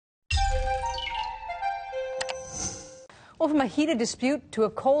Well, from a heated dispute to a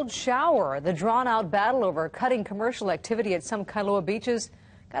cold shower, the drawn-out battle over cutting commercial activity at some Kailua beaches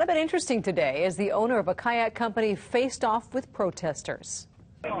got a bit interesting today as the owner of a kayak company faced off with protesters.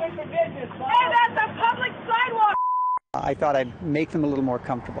 Hey, that's a public sidewalk! I thought I'd make them a little more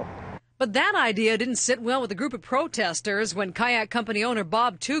comfortable. But that idea didn't sit well with a group of protesters when kayak company owner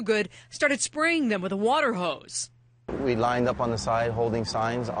Bob Toogood started spraying them with a water hose. We lined up on the side holding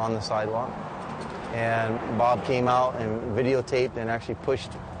signs on the sidewalk, and Bob came out and videotaped and actually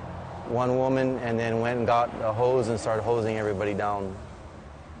pushed one woman and then went and got a hose and started hosing everybody down.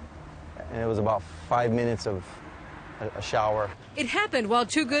 And it was about 5 minutes of a shower. It happened while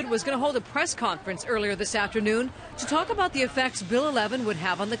Toogood was going to hold a press conference earlier this afternoon to talk about the effects Bill 11 would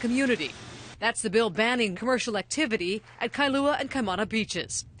have on the community. That's the bill banning commercial activity at Kailua and Kaimana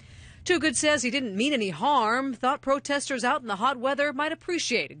beaches. Toogood says he didn't mean any harm, thought protesters out in the hot weather might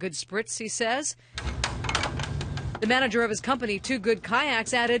appreciate a good spritz, he says. The manager of his company, Toogood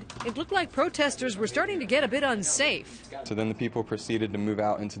Kayaks, added it looked like protesters were starting to get a bit unsafe. So then the people proceeded to move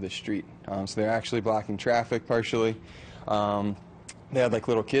out into the street. So they're actually blocking traffic partially. They had like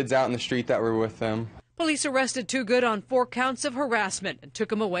little kids out in the street that were with them. Police arrested Toogood on 4 counts of harassment and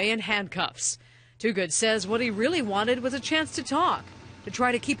took him away in handcuffs. Toogood says what he really wanted was a chance to talk, to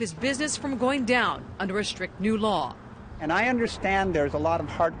try to keep his business from going down under a strict new law. And I understand there's a lot of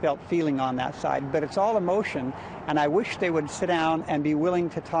heartfelt feeling on that side, but it's all emotion, and I wish they would sit down and be willing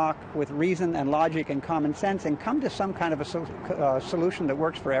to talk with reason and logic and common sense and come to some kind of a solution that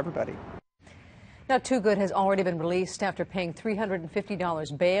works for everybody. Now, Toogood has already been released after paying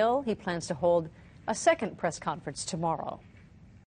 $350 bail. He plans to hold a second press conference tomorrow.